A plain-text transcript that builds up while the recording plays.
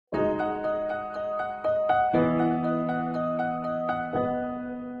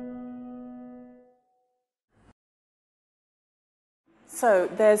So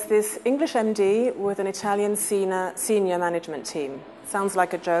there's this English MD with an Italian senior management team. Sounds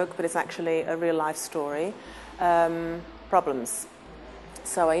like a joke, but it's actually a real-life story. Problems.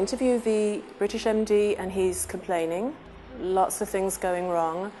 So I interview the British MD and he's complaining. Lots of things going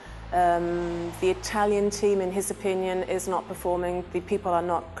wrong. The Italian team, in his opinion, is not performing. The people are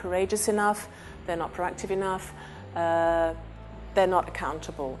not courageous enough. They're not proactive enough. They're not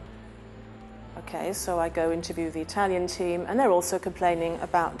accountable. Okay, so I go interview the Italian team, and they're also complaining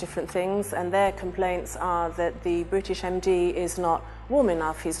about different things, and their complaints are that the British MD is not warm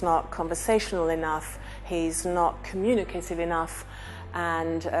enough, he's not conversational enough, he's not communicative enough,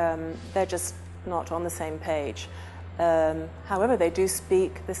 and they're just not on the same page. However, they do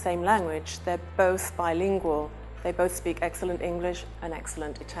speak the same language. They're both bilingual. They both speak excellent English and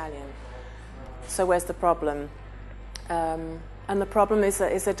excellent Italian. So where's the problem? And the problem is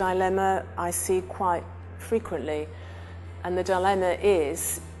a dilemma I see quite frequently. And the dilemma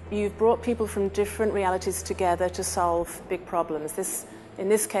is you've brought people from different realities together to solve big problems. In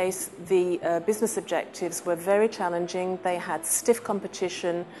this case, the business objectives were very challenging. They had stiff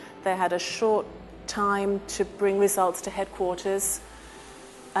competition. They had a short time to bring results to headquarters.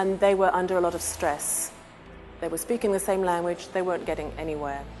 And they were under a lot of stress. They were speaking the same language. They weren't getting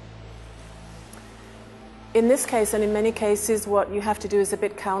anywhere. In this case, and in many cases, what you have to do is a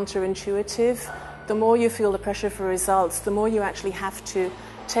bit counterintuitive. The more you feel the pressure for results, the more you actually have to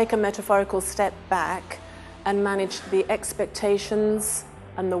take a metaphorical step back and manage the expectations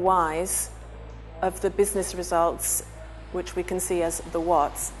and the whys of the business results, which we can see as the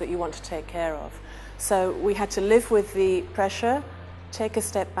whats that you want to take care of. So we had to live with the pressure, take a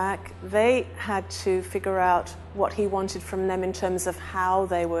step back. They had to figure out what he wanted from them in terms of how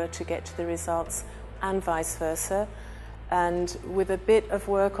they were to get to the results, and vice versa, and with a bit of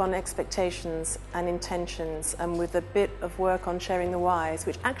work on expectations and intentions, and with a bit of work on sharing the whys,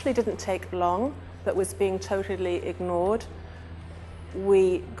 which actually didn't take long, but was being totally ignored,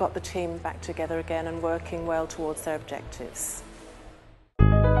 we got the team back together again and working well towards their objectives.